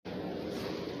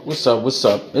What's up? What's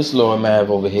up? It's Lord Mav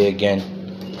over here again.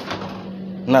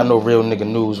 Not no real nigga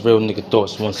news, real nigga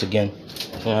thoughts once again.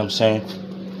 You know what I'm saying?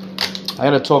 I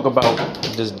gotta talk about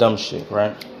this dumb shit,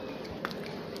 right?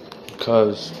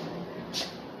 Because,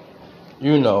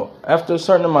 you know, after a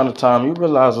certain amount of time, you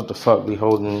realize what the fuck be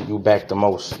holding you back the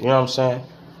most. You know what I'm saying?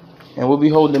 And what be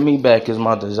holding me back is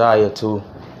my desire to,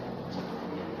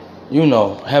 you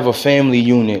know, have a family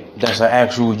unit that's an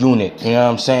actual unit. You know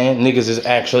what I'm saying? Niggas is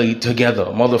actually together.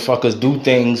 Motherfuckers do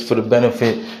things for the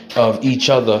benefit of each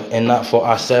other and not for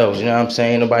ourselves. You know what I'm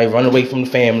saying? Nobody run away from the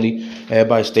family.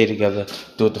 Everybody stay together.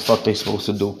 Do what the fuck they supposed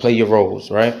to do. Play your roles,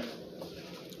 right?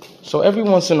 So every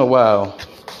once in a while,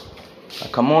 I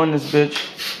come on this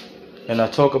bitch and I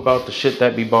talk about the shit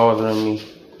that be bothering me.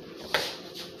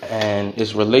 And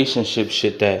it's relationship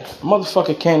shit that a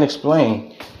motherfucker can't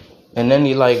explain in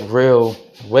any like real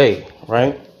way,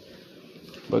 right?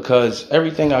 Because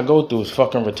everything I go through is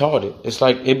fucking retarded. It's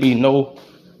like it be no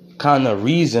kind of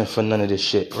reason for none of this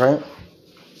shit, right?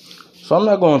 So I'm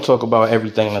not going to talk about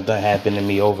everything that done happened to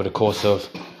me over the course of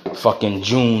fucking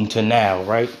June to now,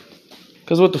 right?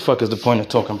 Because what the fuck is the point of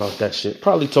talking about that shit?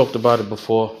 Probably talked about it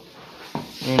before.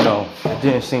 You know, it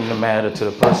didn't seem to matter to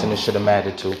the person it should have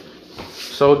mattered to.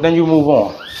 So then you move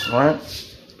on, right?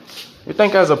 You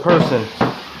think as a person,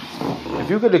 if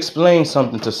you could explain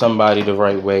something to somebody the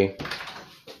right way,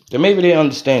 then maybe they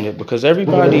understand it. Because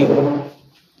everybody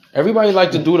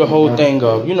like to do the whole thing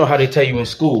of, you know how they tell you in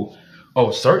school, oh,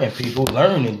 certain people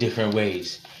learn in different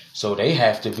ways, so they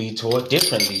have to be taught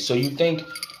differently. So you think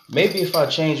maybe if I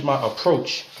change my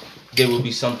approach, there will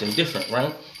be something different,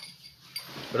 right?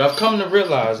 But I've come to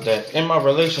realize that in my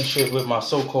relationship with my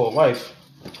so-called wife,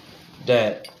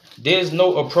 that there's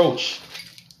no approach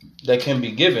that can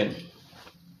be given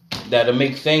that'll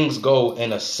make things go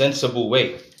in a sensible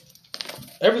way.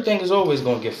 Everything is always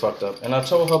going to get fucked up. And I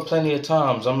told her plenty of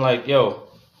times, I'm like, yo,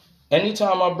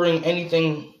 anytime I bring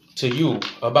anything to you,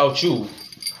 about you,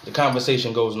 the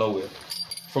conversation goes nowhere.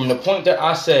 From the point that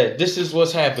I said, this is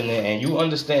what's happening, and you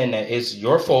understand that it's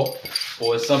your fault,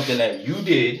 or it's something that you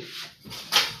did,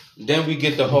 then we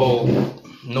get the whole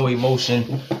no emotion,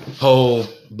 whole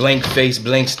blank face,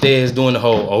 blank stares, doing the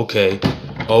whole, okay.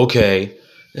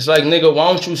 It's like, nigga,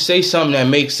 why don't you say something that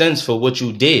makes sense for what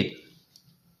you did?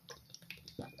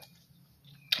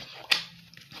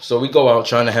 So we go out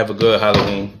trying to have a good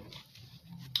Halloween.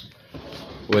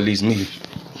 Or at least me.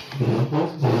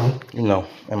 You know,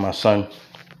 and my son.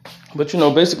 But, you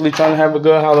know, basically trying to have a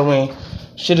good Halloween.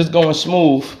 Shit is going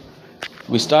smooth.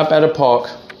 We stop at a park,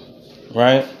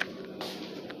 right?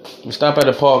 We stop at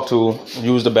a park to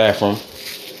use the bathroom.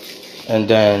 And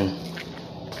then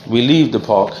we leave the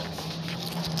park.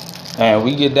 And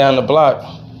we get down the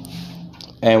block.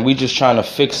 And we just trying to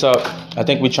fix up. I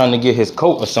think we're trying to get his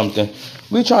coat or something.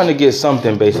 We trying to get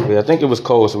something, basically. I think it was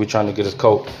cold, so we trying to get his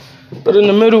coat. But in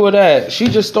the middle of that, she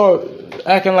just start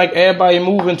acting like everybody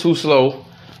moving too slow.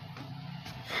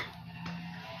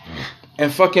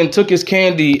 And fucking took his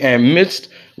candy and mixed,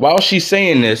 while she's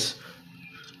saying this,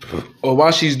 or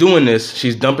while she's doing this,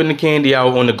 she's dumping the candy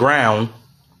out on the ground,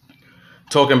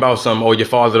 talking about something, oh, your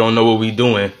father don't know what we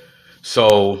doing,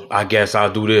 so I guess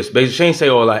I'll do this. Basically, she ain't say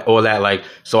all that like,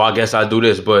 so I guess I'll do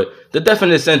this, but the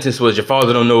definite sentence was, your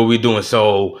father don't know what we doing,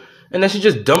 so, and then she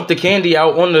just dumped the candy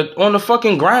out on the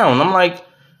fucking ground. I'm like,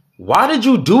 why did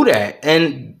you do that?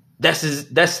 And that's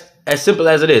as simple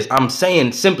as it is. I'm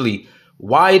saying simply,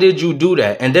 why did you do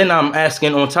that? And then I'm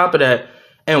asking on top of that,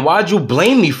 and why'd you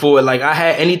blame me for it? Like I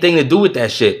had anything to do with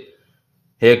that shit.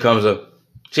 Here comes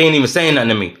she ain't even saying nothing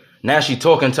to me. Now she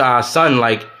talking to our son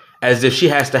like as if she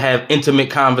has to have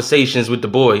intimate conversations with the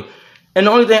boy. And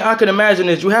the only thing I can imagine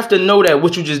is you have to know that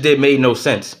what you just did made no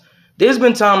sense. There's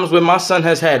been times where my son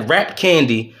has had wrapped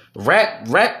candy,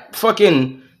 wrapped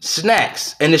fucking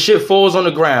snacks, and the shit falls on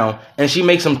the ground and she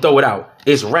makes him throw it out.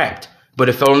 It's wrapped, but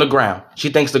it fell on the ground. She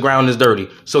thinks the ground is dirty,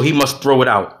 so he must throw it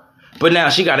out. But now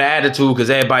she got an attitude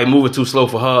because everybody moving too slow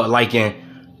for her liking.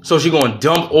 So she gonna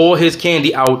dump all his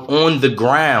candy out on the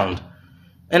ground.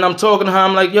 And I'm talking to her,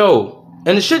 I'm like, yo,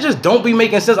 and the shit just don't be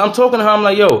making sense. I'm talking to her, I'm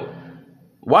like, yo,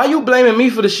 why you blaming me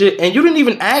for the shit? And you didn't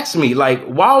even ask me. Like,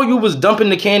 while you was dumping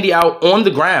the candy out on the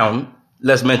ground,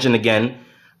 let's mention again,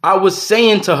 I was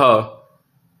saying to her,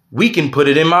 we can put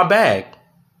it in my bag.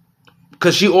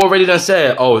 Because she already done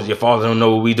said, oh, your father don't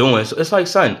know what we doing. So it's like,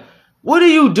 son, what are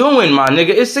you doing, my nigga?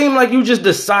 It seemed like you just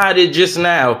decided just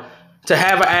now to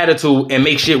have an attitude and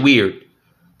make shit weird.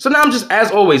 So now I'm just,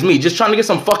 as always, me, just trying to get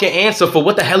some fucking answer for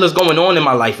what the hell is going on in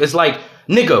my life. It's like,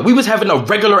 nigga, we was having a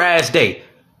regular ass day.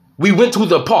 We went to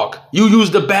the park. You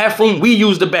used the bathroom. We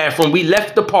used the bathroom. We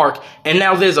left the park. And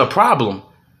now there's a problem.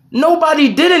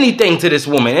 Nobody did anything to this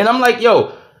woman. And I'm like,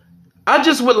 yo, I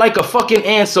just would like a fucking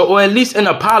answer or at least an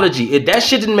apology. If that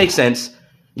shit didn't make sense,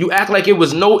 you act like it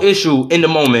was no issue in the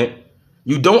moment.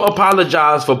 You don't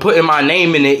apologize for putting my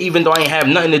name in it, even though I ain't have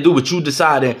nothing to do with you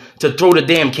deciding to throw the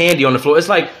damn candy on the floor. It's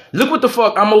like, look what the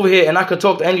fuck, I'm over here and I could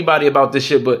talk to anybody about this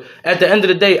shit, but at the end of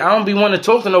the day, I don't be wanting to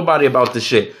talk to nobody about this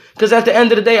shit. Because at the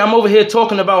end of the day, I'm over here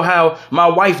talking about how my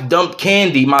wife dumped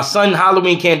candy, my son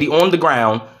Halloween candy, on the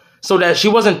ground so that she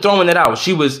wasn't throwing it out.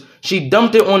 She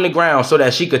dumped it on the ground so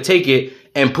that she could take it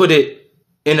and put it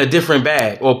in a different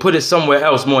bag or put it somewhere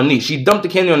else more neat. She dumped the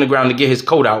candy on the ground to get his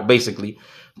coat out, basically.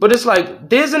 But it's like,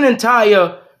 there's an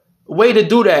entire way to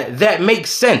do that makes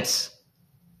sense.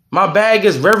 My bag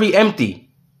is very empty.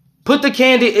 Put the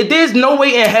candy, there's no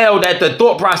way in hell that the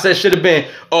thought process should have been,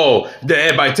 oh,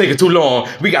 everybody taking too long.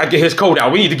 We got to get his coat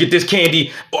out. We need to get this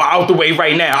candy out the way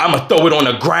right now. I'm going to throw it on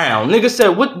the ground. Nigga said,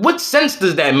 what sense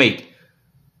does that make?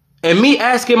 And me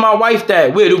asking my wife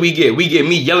that, where do we get? We get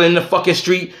me yelling in the fucking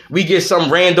street. We get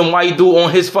some random white dude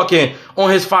on his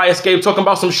fire escape talking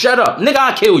about some shut up. Nigga,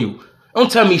 I'll kill you. Don't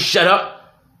tell me shut up.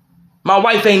 My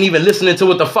wife ain't even listening to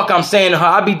what the fuck I'm saying to her.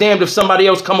 I'd be damned if somebody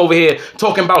else come over here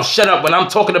talking about shut up when I'm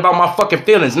talking about my fucking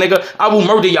feelings, nigga. I will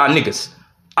murder y'all niggas.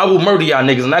 I will murder y'all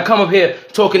niggas. And I come up here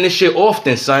talking this shit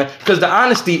often, son, because the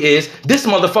honesty is this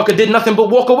motherfucker did nothing but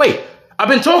walk away. I've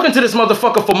been talking to this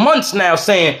motherfucker for months now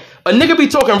saying a nigga be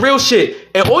talking real shit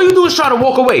and all you do is try to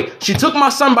walk away. She took my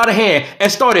son by the hand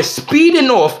and started speeding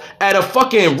off at a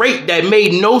fucking rate that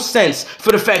made no sense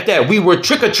for the fact that we were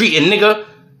trick-or-treating, nigga.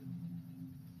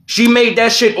 She made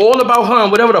that shit all about her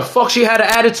and whatever the fuck she had an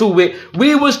attitude with.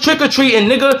 We was trick-or-treating,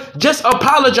 nigga. Just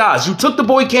apologize. You took the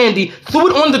boy candy, threw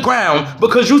it on the ground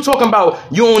because you talking about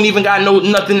you don't even got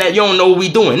nothing that you don't know what we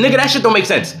doing. Nigga, that shit don't make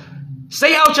sense.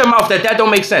 Say out your mouth that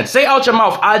don't make sense. Say out your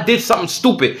mouth, I did something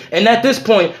stupid. And at this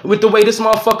point, with the way this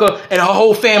motherfucker and her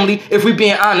whole family, if we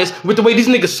being honest, with the way these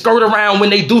niggas skirt around when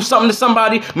they do something to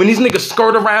somebody, when these niggas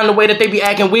skirt around the way that they be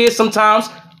acting weird sometimes,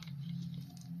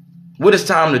 what is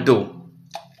time to do?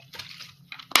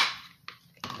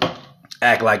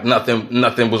 Act like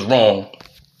nothing was wrong.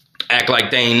 Act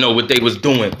like they ain't know what they was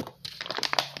doing.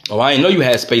 Oh, I ain't know you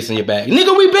had space in your bag.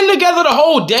 Nigga, we been together the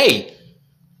whole day.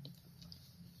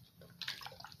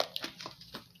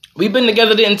 We've been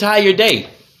together the entire day.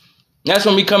 That's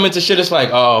when we come into shit. It's like,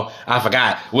 oh, I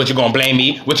forgot. What, you gonna blame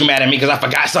me? What, you mad at me because I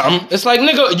forgot something? It's like,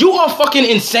 nigga, you are fucking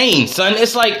insane, son.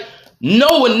 It's like,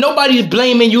 no, and nobody's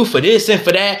blaming you for this and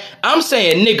for that. I'm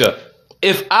saying, nigga,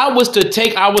 if I was to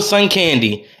take our son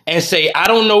Candy and say, I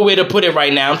don't know where to put it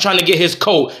right now, I'm trying to get his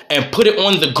coat and put it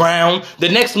on the ground, the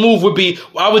next move would be,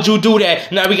 why would you do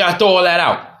that? Now we gotta throw all that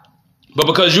out. But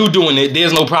because you doing it,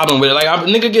 there's no problem with it. Like,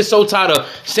 nigga get so tired of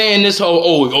saying this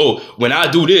whole, when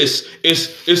I do this,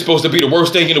 it's supposed to be the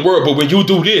worst thing in the world. But when you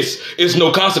do this, it's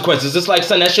no consequences. It's like,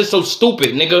 son, that shit's so stupid,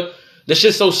 nigga. That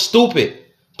shit's so stupid.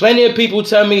 Plenty of people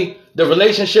tell me the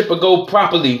relationship will go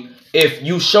properly if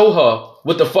you show her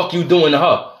what the fuck you doing to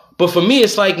her. But for me,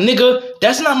 it's like, nigga,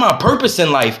 that's not my purpose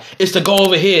in life. It's to go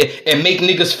over here and make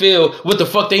niggas feel what the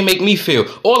fuck they make me feel.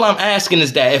 All I'm asking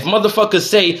is that if motherfuckers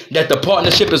say that the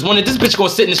partnership is wanted, this bitch gonna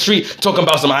sit in the street talking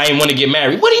about some I ain't want to get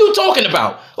married. What are you talking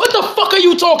about? What the fuck are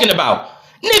you talking about?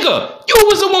 Nigga, you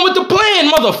was the one with the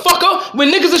plan, motherfucker.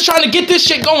 When niggas is trying to get this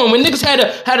shit going, when niggas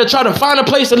had to try to find a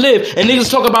place to live, and niggas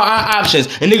talk about our options,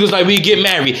 and niggas like, we get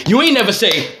married. You ain't never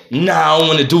say, nah, I don't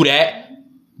want to do that.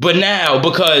 But now,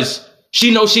 because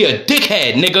she knows she a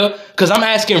dickhead, nigga. Because I'm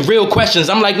asking real questions.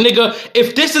 I'm like, nigga,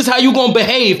 if this is how you gonna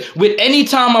behave with any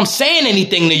time I'm saying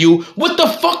anything to you, what the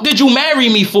fuck did you marry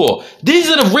me for? These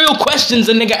are the real questions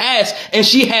a nigga asks, and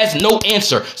she has no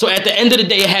answer. So at the end of the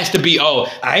day, it has to be, oh,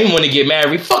 I ain't want to get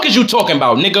married. Fuck is you talking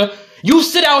about, nigga? You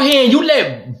sit out here and you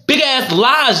let big ass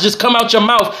lies just come out your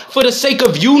mouth for the sake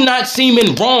of you not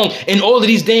seeming wrong in all of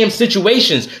these damn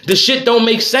situations. The shit don't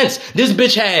make sense. This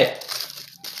bitch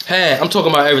I'm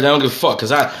talking about everything. I don't give a fuck.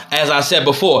 Because as I said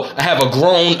before, I have a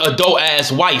grown adult ass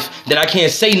wife that I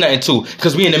can't say nothing to.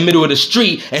 Because we in the middle of the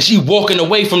street and she walking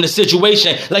away from the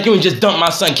situation like you ain't just dumped my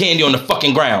son Candy on the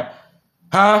fucking ground.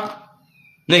 Huh?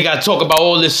 They gotta talk about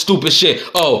all this stupid shit. A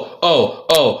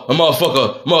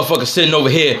motherfucker sitting over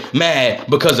here mad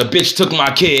because a bitch took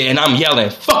my kid and I'm yelling.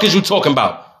 Fuck is you talking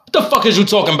about? What the fuck is you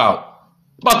talking about?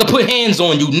 About to put hands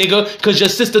on you, nigga, because your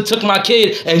sister took my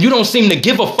kid and you don't seem to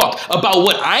give a fuck about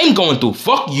what I'm going through.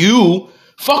 Fuck you.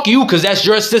 Fuck you, because that's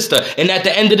your sister. And at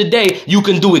the end of the day, you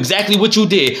can do exactly what you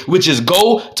did, which is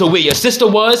go to where your sister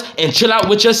was and chill out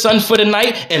with your son for the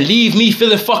night and leave me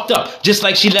feeling fucked up, just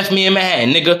like she left me in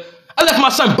Manhattan, nigga. I left my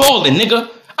son balling, nigga.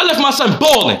 I left my son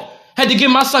balling. Had to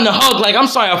give my son a hug like, I'm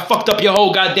sorry I fucked up your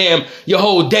whole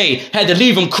day. Had to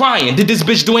leave him crying. Did this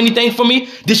bitch do anything for me?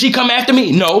 Did she come after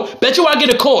me? No. Bet you I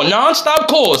get a call. Non-stop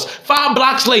calls. 5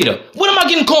 blocks later. What am I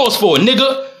getting calls for,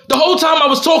 nigga? The whole time I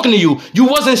was talking to you, you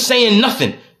wasn't saying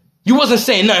nothing. You wasn't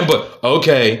saying nothing but,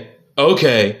 okay.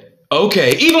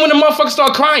 Even when the motherfucker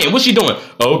start crying, what's she doing?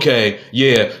 Okay,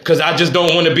 yeah, because I just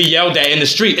don't want to be yelled at in the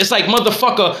street. It's like,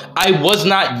 motherfucker, I was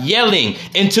not yelling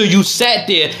until you sat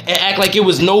there and act like it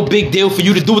was no big deal for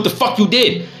you to do what the fuck you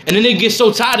did. And then they get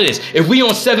so tired of this. If we on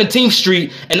 17th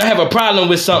Street and I have a problem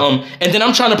with something and then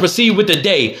I'm trying to proceed with the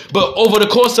day, but over the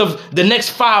course of the next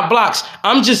 5 blocks,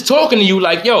 I'm just talking to you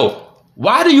like, yo,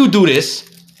 why do you do this?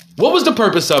 What was the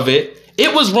purpose of it?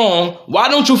 It was wrong. Why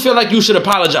don't you feel like you should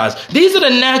apologize? These are the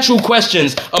natural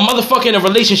questions a motherfucker in a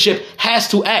relationship has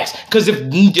to ask. Because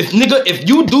if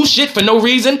you do shit for no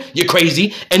reason, you're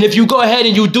crazy. And if you go ahead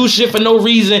and you do shit for no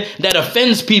reason that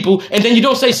offends people, and then you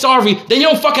don't say sorry, then you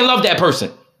don't fucking love that person.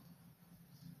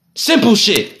 Simple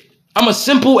shit. I'm a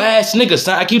simple ass nigga,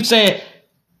 son. I keep saying,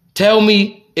 tell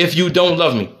me if you don't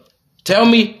love me. Tell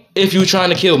me if you trying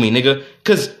to kill me, nigga.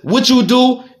 Because what you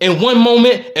do in one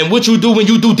moment and what you do when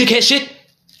you do dickhead shit,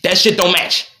 that shit don't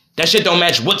match. That shit don't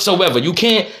match whatsoever. You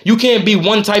can't be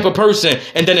one type of person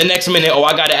and then the next minute, oh,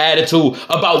 I got an attitude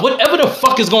about whatever the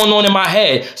fuck is going on in my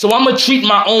head. So I'm going to treat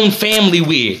my own family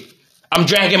weird. I'm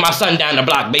dragging my son down the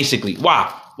block, basically.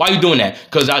 Why? Why you doing that?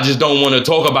 Because I just don't want to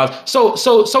talk about. So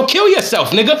kill yourself,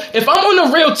 nigga. If I'm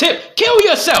on the real tip, kill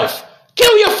yourself.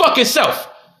 Kill your fucking self.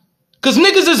 Because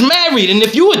niggas is married, and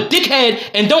if you a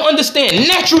dickhead and don't understand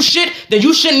natural shit, then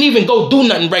you shouldn't even go do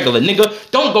nothing regular,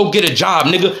 nigga. Don't go get a job,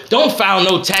 nigga. Don't file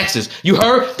no taxes. You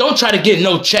heard? Don't try to get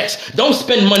no checks. Don't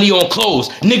spend money on clothes,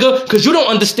 nigga, because you don't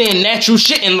understand natural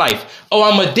shit in life. Oh,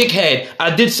 I'm a dickhead.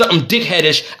 I did something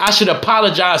dickheadish. I should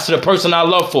apologize to the person I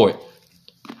love for it.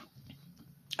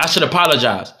 I should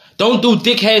apologize. Don't do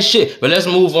dickhead shit. But let's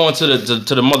move on to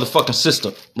the motherfucking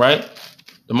sister, right?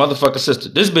 The motherfucking sister.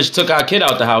 This bitch took our kid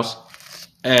out the house.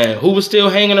 And who was still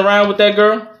hanging around with that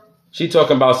girl? She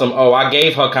talking about some, oh, I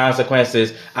gave her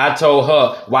consequences. I told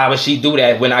her, why would she do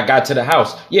that when I got to the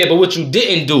house? Yeah, but what you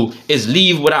didn't do is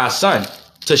leave with our son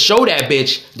to show that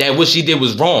bitch that what she did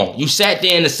was wrong. You sat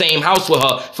there in the same house with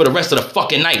her for the rest of the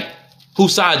fucking night.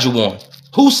 Whose side you on?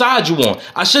 Whose side you on?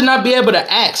 I should not be able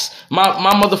to ask my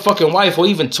motherfucking wife or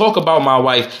even talk about my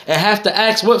wife and have to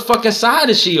ask what fucking side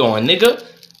is she on, nigga?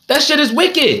 That shit is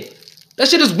wicked. That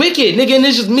shit is wicked, nigga. And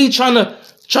it's just me trying to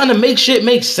make shit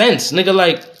make sense, nigga.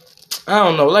 Like, I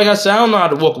don't know. Like I said, I don't know how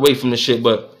to walk away from this shit,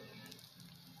 but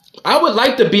I would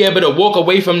like to be able to walk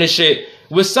away from this shit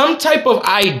with some type of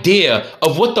idea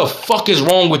of what the fuck is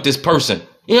wrong with this person.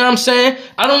 You know what I'm saying?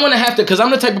 I don't want to have to, because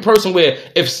I'm the type of person where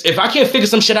if I can't figure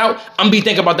some shit out, I'm going to be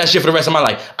thinking about that shit for the rest of my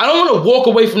life. I don't want to walk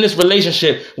away from this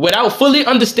relationship without fully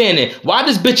understanding why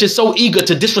this bitch is so eager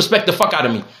to disrespect the fuck out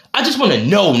of me. I just want to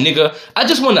know, nigga. I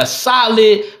just want a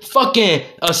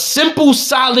simple,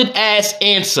 solid ass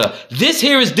answer. This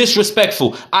here is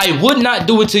disrespectful. I would not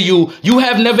do it to you. You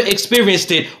have never experienced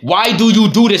it. Why do you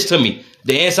do this to me?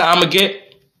 The answer I'm going to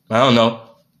get, I don't know.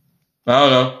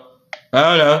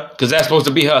 Because that's supposed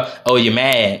to be her. Oh, you're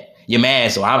mad. You're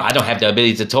mad, so I don't have the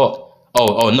ability to talk.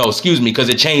 Oh, no, excuse me, because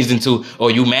it changed into, oh,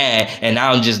 you mad, and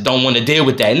I just don't want to deal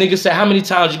with that. Nigga said, how many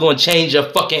times you going to change your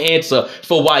fucking answer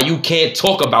for why you can't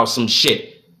talk about some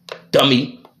shit?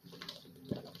 Dummy.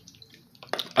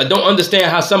 I don't understand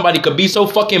how somebody could be so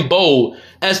fucking bold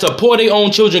as to pour their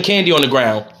own children candy on the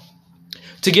ground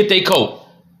to get their coat,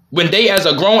 when they, as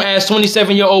a grown-ass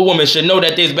 27-year-old woman, should know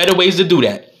that there's better ways to do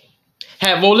that.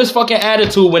 Have all this fucking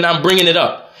attitude when I'm bringing it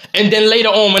up. And then later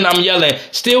on when I'm yelling,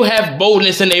 still have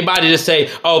boldness in their body to say,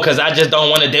 oh, because I just don't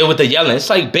want to deal with the yelling. It's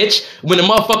like, bitch, when the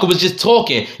motherfucker was just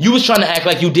talking, you was trying to act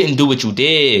like you didn't do what you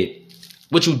did.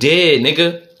 What you did,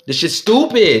 nigga. This shit's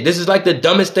stupid. This is like the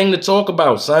dumbest thing to talk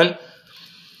about, son.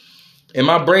 And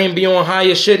my brain be on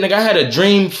higher shit, nigga. I had a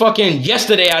dream fucking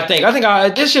yesterday, I think.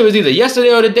 This shit was either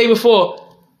yesterday or the day before.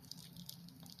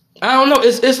 I don't know.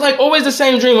 It's like always the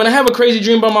same dream. When I have a crazy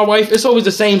dream about my wife, it's always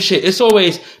the same shit. It's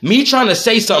always me trying to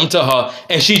say something to her,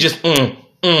 and she just It's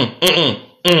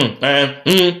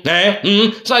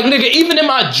like, nigga, even in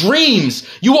my dreams,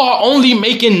 you are only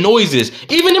making noises.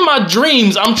 Even in my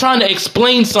dreams, I'm trying to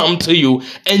explain something to you,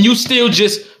 and you still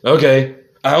just, okay,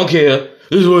 I don't care.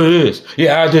 This is what it is.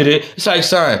 Yeah, I did it. It's like,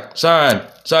 son,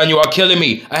 you are killing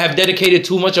me. I have dedicated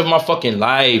too much of my fucking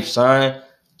life, son.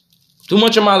 Too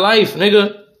much of my life,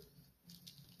 nigga.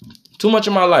 Too much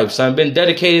of my life, son. Been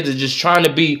dedicated to just trying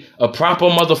to be a proper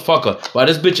motherfucker. While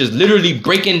this bitch is literally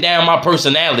breaking down my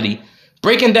personality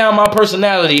breaking down my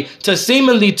personality to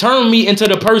seemingly turn me into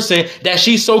the person that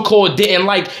she so-called didn't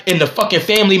like in the fucking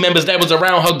family members that was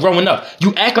around her growing up.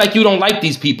 You act like you don't like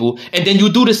these people, and then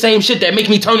you do the same shit that make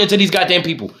me turn into these goddamn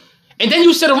people. And then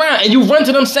you sit around and you run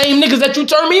to them same niggas that you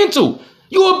turn me into.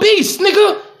 You a beast,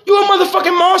 nigga. You a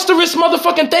motherfucking monstrous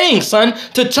motherfucking thing, son.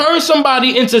 To turn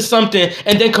somebody into something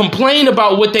and then complain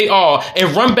about what they are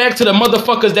and run back to the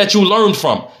motherfuckers that you learned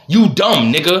from. You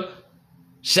dumb, nigga.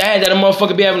 Sad that a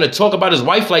motherfucker be having to talk about his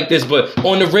wife like this, but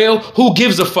on the real, who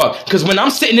gives a fuck? Because when I'm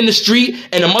sitting in the street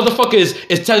and a motherfucker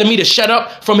is telling me to shut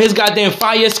up from his goddamn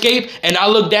fire escape, and I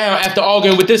look down after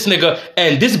arguing with this nigga,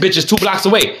 and this bitch is 2 blocks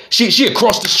away. She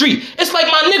across the street. It's like,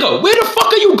 my nigga, where the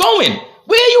fuck are you going?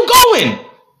 Where are you going?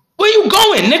 Where you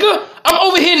going, nigga? I'm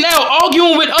over here now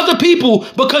arguing with other people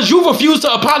because you refuse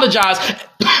to apologize.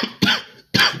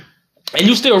 And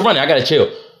you still running. I gotta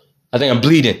chill. I think I'm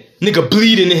bleeding. Nigga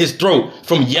bleeding in his throat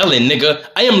from yelling, nigga.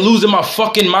 I am losing my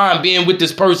fucking mind being with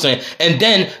this person. And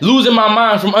then losing my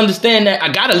mind from understanding that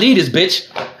I gotta leave this bitch.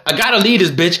 I gotta leave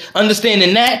this bitch.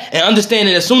 Understanding that and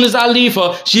understanding as soon as I leave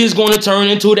her, she is going to turn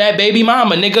into that baby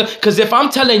mama, nigga. Because if I'm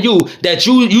telling you that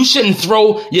you shouldn't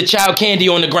throw your child candy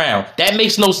on the ground, that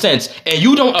makes no sense. And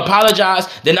you don't apologize,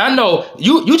 then I know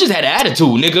you just had an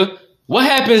attitude, nigga. What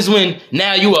happens when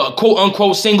now you a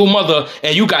quote-unquote single mother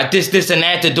and you got this, and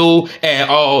that to do, and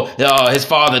his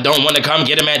father don't want to come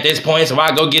get him at this point, so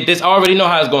I go get this. I already know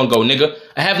how it's going to go, nigga.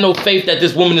 I have no faith that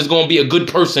this woman is going to be a good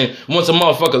person once a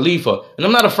motherfucker leave her. And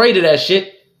I'm not afraid of that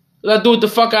shit. I do what the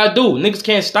fuck I do. Niggas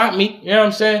can't stop me. You know what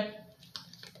I'm saying?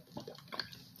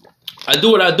 I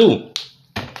do what I do.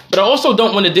 But I also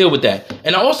don't want to deal with that.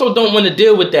 And I also don't want to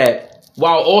deal with that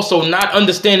while also not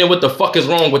understanding what the fuck is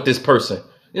wrong with this person.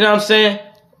 You know what I'm saying?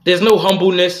 There's no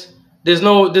humbleness. There's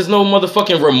no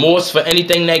motherfucking remorse for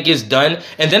anything that gets done.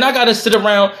 And then I gotta sit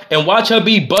around and watch her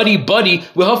be buddy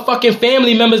with her fucking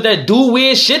family members that do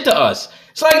weird shit to us.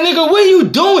 It's like, nigga, what are you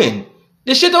doing?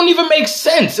 This shit don't even make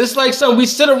sense. It's like, son, we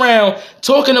sit around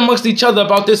talking amongst each other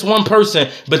about this one person,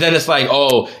 but then it's like,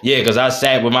 oh, yeah, because I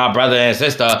sat with my brother and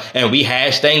sister and we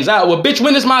hashed things out. Well, bitch,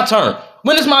 when is my turn?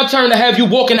 When is my turn to have you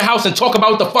walk in the house and talk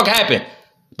about what the fuck happened?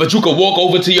 But you could walk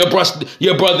over to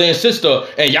your brother and sister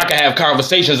and y'all can have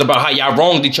conversations about how y'all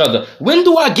wronged each other. When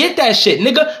do I get that shit,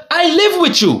 nigga? I live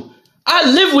with you.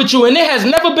 And there has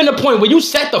never been a point where you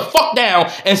sat the fuck down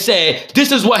and said,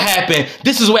 this is what happened.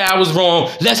 This is where I was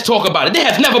wrong. Let's talk about it. There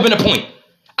has never been a point.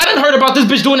 I done heard about this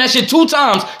bitch doing that shit 2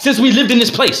 times since we lived in this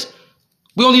place.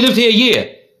 We only lived here a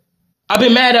year. I've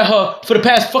been mad at her for the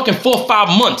past fucking 4 or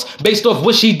 5 months based off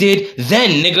what she did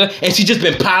then, nigga. And she just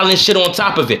been piling shit on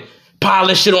top of it.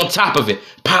 Piling shit on top of it.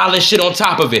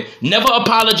 Never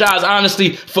apologize,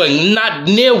 honestly, for not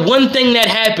near one thing that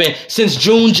happened since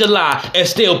June, July, and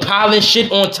still piling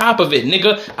shit on top of it,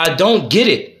 nigga. I don't get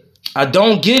it.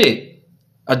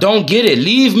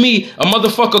 Leave me, a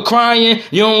motherfucker crying.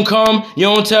 You don't come. You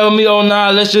don't tell me, oh, nah,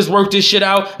 let's just work this shit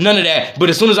out. None of that. But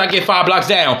as soon as I get 5 blocks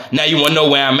down, now you want to know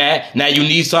where I'm at. Now you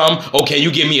need something. Okay,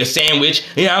 you give me a sandwich.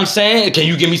 You know what I'm saying? Can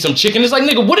you give me some chicken? It's like,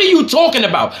 nigga, what are you talking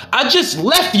about? I just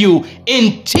left you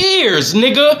in tears,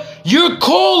 nigga. You're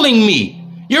calling me.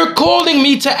 You're calling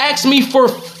me to ask me for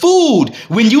food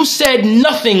when you said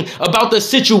nothing about the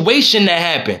situation that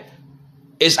happened.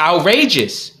 It's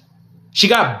outrageous. She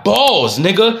got balls,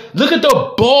 nigga. Look at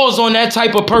the balls on that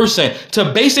type of person to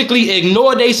basically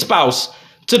ignore their spouse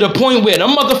to the point where them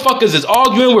motherfuckers is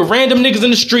arguing with random niggas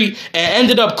in the street and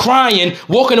ended up crying,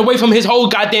 walking away from his whole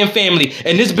goddamn family.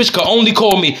 And this bitch could only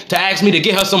call me to ask me to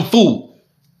get her some food.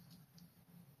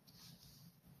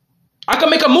 I could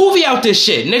make a movie out this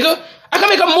shit, nigga. I can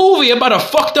make a movie about a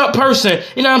fucked up person,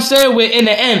 you know what I'm saying, where in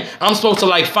the end, I'm supposed to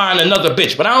like find another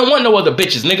bitch, but I don't want no other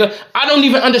bitches, nigga. I don't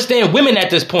even understand women at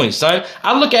this point, son.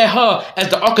 I look at her as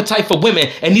the archetype for women,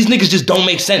 and these niggas just don't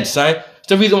make sense, son. It's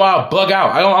the reason why I bug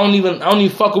out. I don't even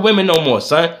fuck with women no more,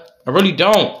 son. I really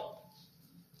don't.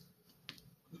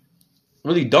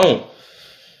 Really don't.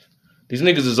 These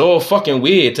niggas is all fucking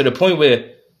weird to the point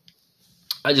where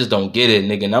I just don't get it,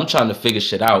 nigga, and I'm trying to figure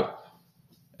shit out.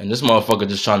 And this motherfucker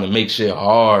just trying to make shit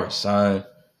hard, son.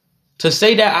 To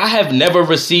say that I have never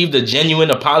received a genuine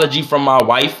apology from my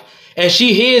wife, and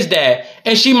she hears that,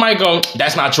 and she might go,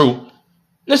 that's not true. And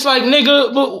it's like,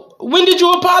 nigga, but when did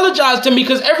you apologize to me?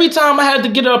 Because every time I had to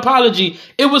get an apology,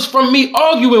 it was from me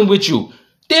arguing with you.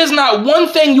 There's not one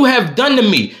thing you have done to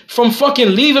me, from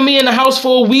fucking leaving me in the house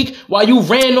for a week while you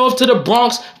ran off to the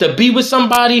Bronx to be with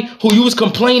somebody who you was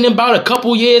complaining about a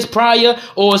couple years prior,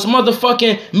 or it's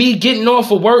motherfucking me getting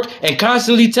off of work and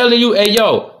constantly telling you, hey,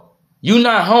 yo, you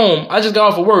not home. I just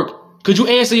got off of work. Could you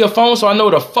answer your phone so I know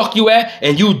where the fuck you at?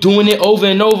 And you doing it over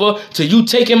and over till you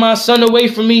taking my son away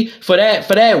from me for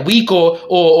that week or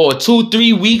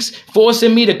 2-3 weeks,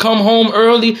 forcing me to come home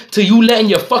early, till you letting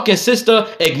your fucking sister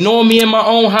ignore me in my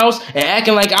own house and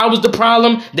acting like I was the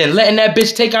problem, then letting that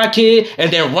bitch take our kid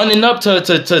and then running up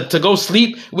to go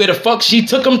sleep where the fuck she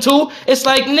took him to. It's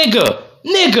like, nigga,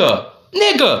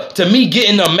 to me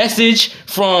getting a message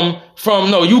from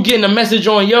you getting a message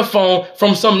on your phone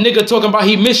from some nigga talking about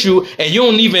he miss you, and you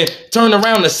don't even turn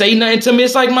around to say nothing to me.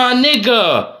 It's like, my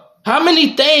nigga, how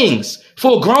many things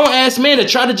for a grown ass man to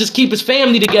try to just keep his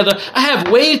family together? I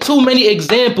have way too many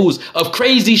examples of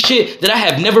crazy shit that I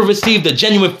have never received a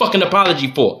genuine fucking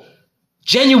apology for.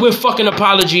 Genuine fucking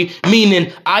apology,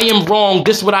 meaning I am wrong,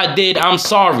 this what I did, I'm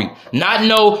sorry. Not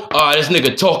no, this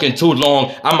nigga talking too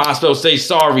long, I might as well say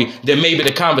sorry, then maybe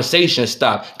the conversation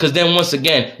stop. Cause then once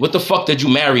again, what the fuck did you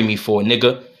marry me for,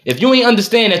 nigga? If you ain't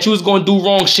understand that you was gonna do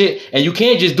wrong shit, and you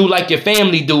can't just do like your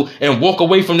family do and walk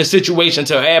away from the situation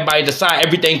till everybody decide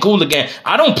everything cool again.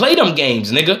 I don't play them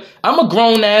games, nigga. I'm a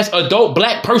grown ass adult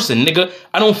black person, nigga.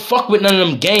 I don't fuck with none of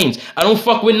them games. I don't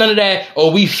fuck with none of that,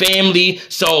 oh, we family,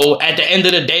 so at the end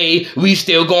of the day, we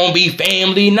still gonna be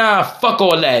family. Nah, fuck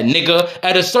all that, nigga.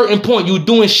 At a certain point, you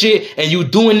doing shit and you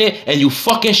doing it and you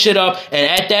fucking shit up,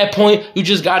 and at that point, you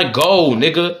just gotta go,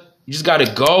 nigga. You just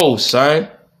gotta go, son.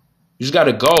 You just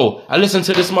gotta go. I listened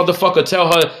to this motherfucker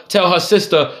tell her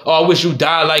sister, oh, I wish you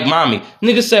died like mommy.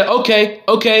 Nigga said, okay.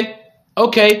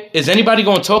 Is anybody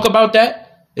gonna talk about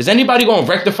that? Is anybody gonna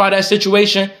rectify that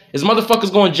situation? Is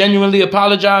motherfuckers gonna genuinely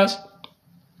apologize?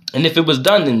 And if it was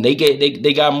done, then they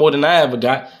got more than I ever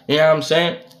got. You know what I'm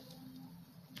saying?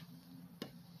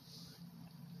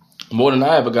 More than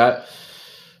I ever got.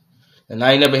 And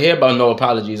I ain't never hear about no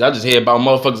apologies. I just hear about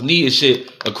motherfuckers needing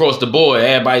shit across the board.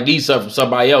 Everybody needs something from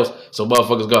somebody else. So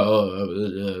motherfuckers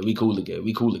go, we cool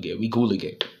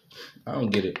again. I don't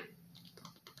get it.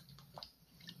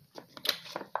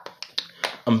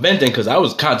 I'm venting because I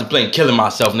was contemplating killing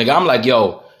myself, nigga. I'm like,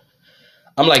 yo,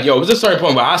 it was a certain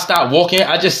point where I stopped walking.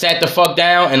 I just sat the fuck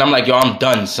down and I'm like, yo, I'm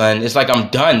done, son. It's like I'm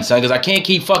done, son, because I can't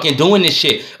keep fucking doing this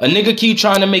shit. A nigga keep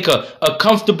trying to make a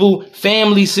comfortable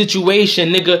family situation,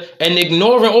 nigga, and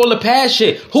ignoring all the past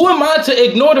shit. Who am I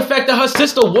to ignore the fact that her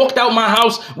sister walked out my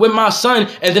house with my son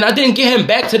and then I didn't get him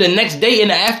back to the next day in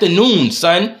the afternoon,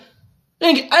 son?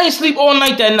 I ain't sleep all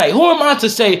night that night. Who am I to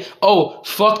say, oh,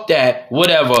 fuck that,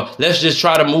 whatever, let's just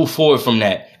try to move forward from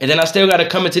that? And then I still got to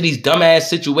come into these dumbass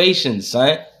situations,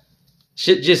 son.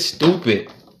 Shit just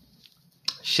stupid.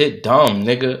 Shit dumb,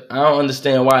 nigga. I don't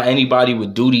understand why anybody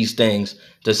would do these things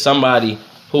to somebody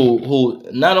who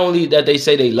not only that they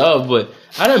say they love, but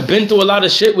I done been through a lot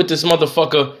of shit with this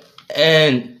motherfucker,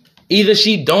 and either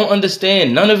she don't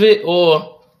understand none of it or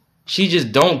she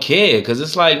just don't care. Because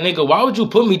it's like, nigga, why would you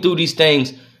put me through these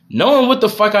things knowing what the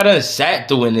fuck I done sat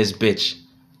through in this bitch?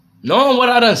 Knowing what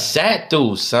I done sat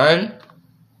through, son.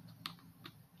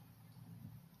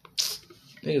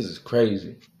 Niggas is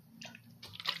crazy.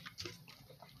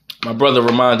 My brother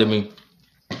reminded me,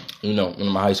 one of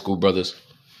my high school brothers.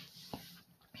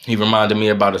 He reminded me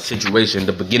about a situation,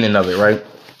 the beginning of it, right?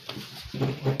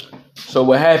 So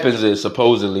what happens is,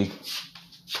 supposedly,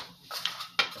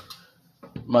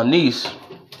 my niece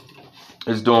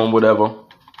is doing whatever,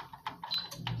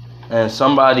 and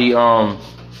somebody,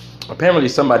 apparently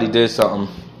somebody did something,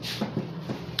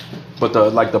 but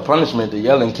the punishment, the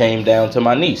yelling came down to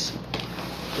my niece.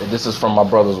 And this is from my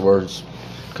brother's words,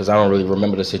 because I don't really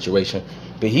remember the situation,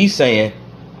 but he's saying,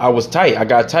 I was tight, I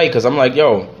got tight, because I'm like,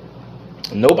 yo,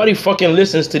 nobody fucking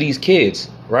listens to these kids,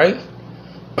 right?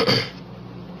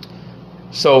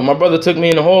 So my brother took me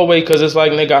in the hallway, because it's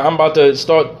like, nigga, I'm about to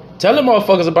start telling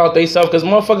motherfuckers about themselves, because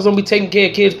motherfuckers don't be taking care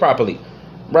of kids properly,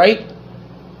 right?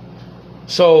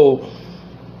 So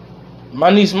my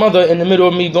niece's mother, in the middle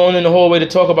of me going in the hallway to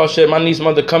talk about shit, my niece's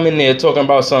mother come in there talking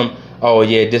about some, oh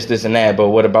yeah, this and that, but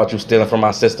what about you stealing from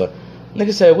my sister?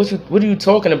 Nigga said, what are you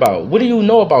talking about? What do you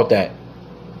know about that?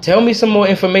 Tell me some more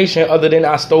information other than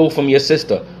I stole from your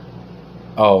sister.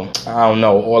 Oh, I don't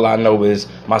know. All I know is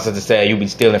my sister said you be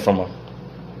stealing from her.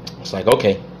 It's like,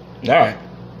 okay, all right.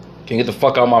 Can you get the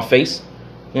fuck out of my face?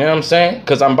 You know what I'm saying?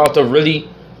 Because I'm about to really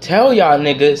tell y'all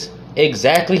niggas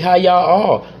exactly how y'all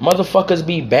are. Motherfuckers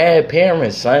be bad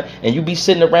parents, son. And you be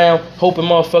sitting around hoping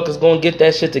motherfuckers gonna get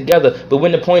that shit together. But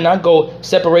when the point I go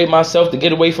separate myself to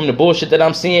get away from the bullshit that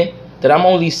I'm seeing, that I'm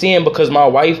only seeing because my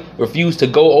wife refused to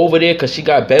go over there because she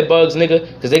got bed bugs, nigga.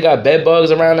 Because they got bed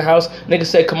bugs around the house. Nigga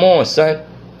said, come on, son.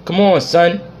 Come on,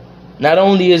 son. Not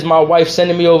only is my wife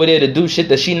sending me over there to do shit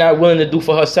that she not willing to do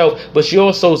for herself, but she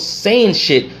also saying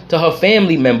shit to her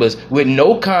family members with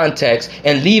no context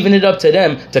and leaving it up to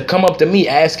them to come up to me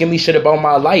asking me shit about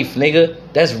my life, nigga.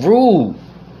 That's rude.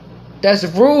 That's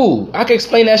rude. I can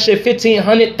explain that shit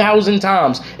 1,500,000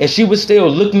 times and she would still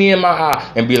look me in my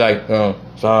eye and be like, oh,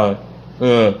 sorry.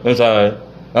 I'm sorry.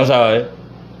 I'm sorry.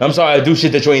 I'm sorry I do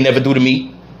shit that you ain't never do to me.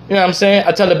 You know what I'm saying?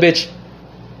 I tell a bitch,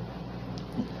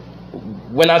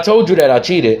 when I told you that I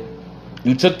cheated,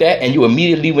 you took that and you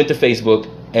immediately went to Facebook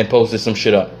and posted some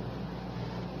shit up.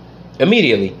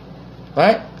 Immediately.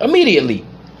 Right? Immediately.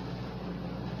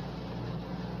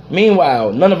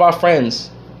 Meanwhile, none of our friends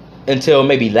until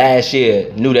maybe last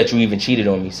year knew that you even cheated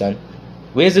on me, son.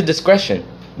 Where's the discretion?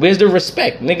 Where's the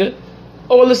respect, nigga?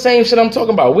 All the same shit I'm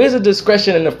talking about. Where's the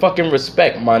discretion and the fucking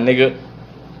respect, my nigga?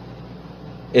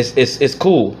 It's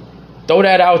cool. Throw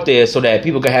that out there so that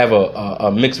people can have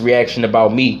a mixed reaction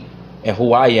about me and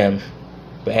who I am.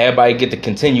 But everybody get to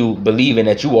continue believing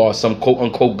that you are some quote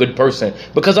unquote good person.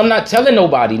 Because I'm not telling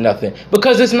nobody nothing.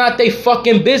 Because it's not they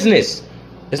fucking business.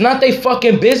 It's not they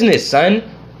fucking business, son.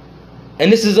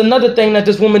 And this is another thing that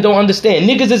this woman don't understand.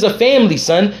 Niggas is a family,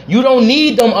 son. You don't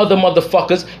need them other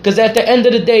motherfuckers. Because at the end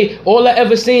of the day, all I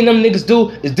ever seen them niggas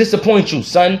do is disappoint you,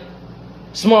 son.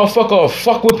 This motherfucker will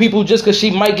fuck with people just because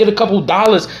she might get a couple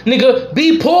dollars. Nigga,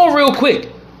 be poor real quick.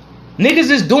 Niggas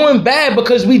is doing bad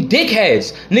because we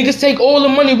dickheads. Niggas take all the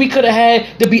money we could have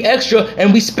had to be extra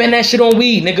and we spend that shit on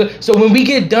weed, nigga. So when we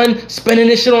get done spending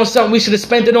this shit on something we should have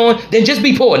spent it on, then just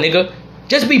be poor, nigga.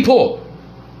 Just be poor.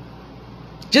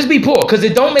 Just be poor, because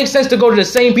it don't make sense to go to the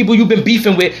same people you've been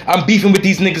beefing with. I'm beefing with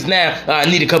these niggas now. I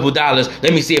need a couple dollars.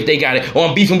 Let me see if they got it. Or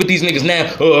I'm beefing with these niggas now.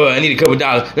 I need a couple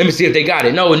dollars. Let me see if they got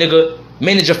it. No, nigga.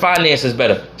 Manage your finances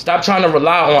better. Stop trying to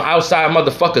rely on outside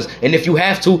motherfuckers. And if you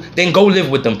have to, then go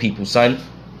live with them people, son.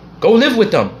 Go live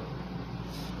with them.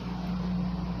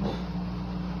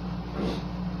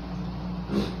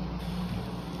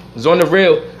 It's on the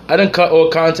real. I done cut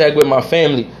all contact with my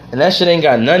family. And that shit ain't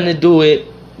got nothing to do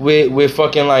with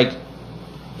fucking like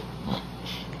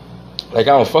I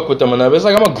don't fuck with them or nothing. It's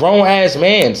like I'm a grown ass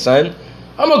man, son.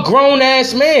 I'm a grown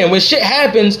ass man. When shit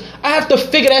happens, I have to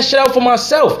figure that shit out for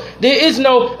myself. There is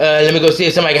no let me go see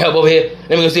if somebody can help over here.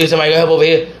 Let me go see if somebody can help over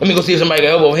here. Let me go see if somebody can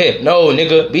help over here. No,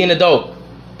 nigga, be an adult.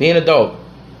 Be an adult.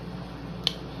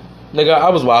 Nigga, I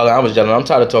was wild. I was yelling. I'm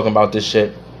tired of talking about this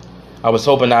shit. I was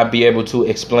hoping I'd be able to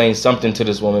explain something to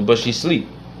this woman, but she sleep.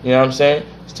 You know what I'm saying?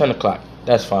 It's 10 o'clock.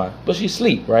 That's fine. But she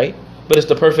sleep, right? But it's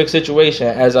the perfect situation,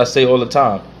 as I say all the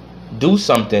time. Do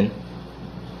something.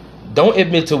 Don't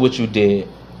admit to what you did.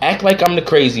 Act like I'm the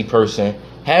crazy person.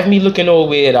 Have me looking all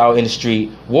weird out in the street.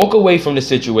 Walk away from the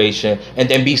situation and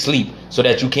then be sleep so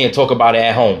that you can't talk about it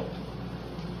at home.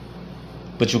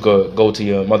 But you could go to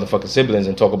your motherfucking siblings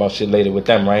and talk about shit later with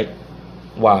them, right?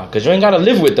 Why? Because you ain't got to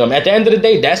live with them. At the end of the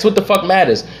day, that's what the fuck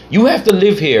matters. You have to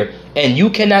live here, and you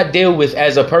cannot deal with,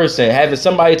 as a person, having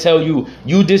somebody tell you,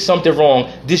 you did something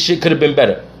wrong, this shit could have been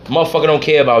better. Motherfucker don't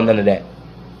care about none of that.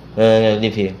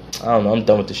 Live here. I don't know. I'm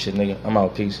done with this shit, nigga. I'm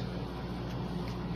out. Peace.